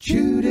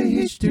Tudor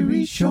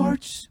History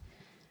Shorts.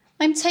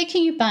 I'm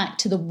taking you back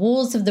to the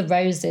Wars of the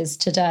Roses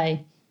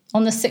today.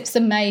 On the 6th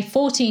of May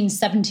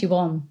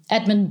 1471,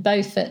 Edmund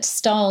Beaufort,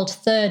 styled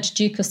 3rd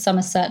Duke of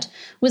Somerset,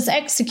 was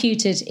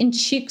executed in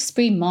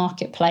Tewkesbury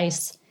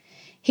Marketplace.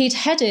 He'd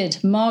headed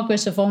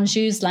Margaret of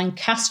Anjou's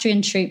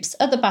Lancastrian troops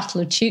at the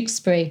Battle of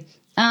Tewkesbury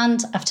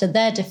and, after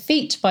their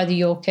defeat by the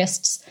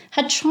Yorkists,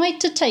 had tried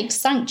to take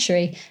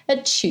sanctuary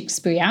at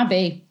Tewkesbury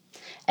Abbey.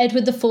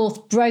 Edward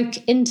IV broke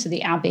into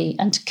the abbey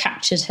and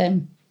captured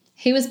him.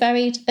 He was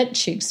buried at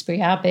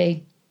Tewkesbury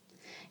Abbey.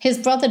 His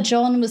brother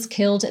John was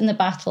killed in the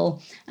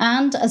battle,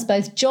 and as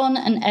both John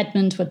and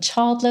Edmund were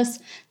childless,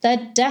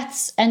 their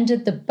deaths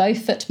ended the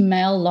Beaufort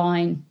male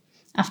line.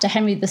 After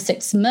Henry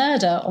VI's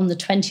murder on the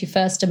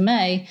 21st of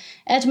May,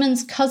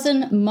 Edmund's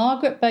cousin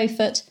Margaret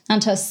Beaufort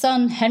and her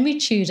son Henry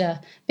Tudor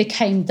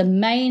became the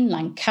main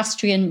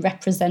Lancastrian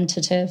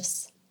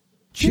representatives.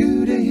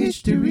 Tudor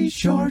History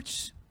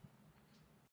Shorts.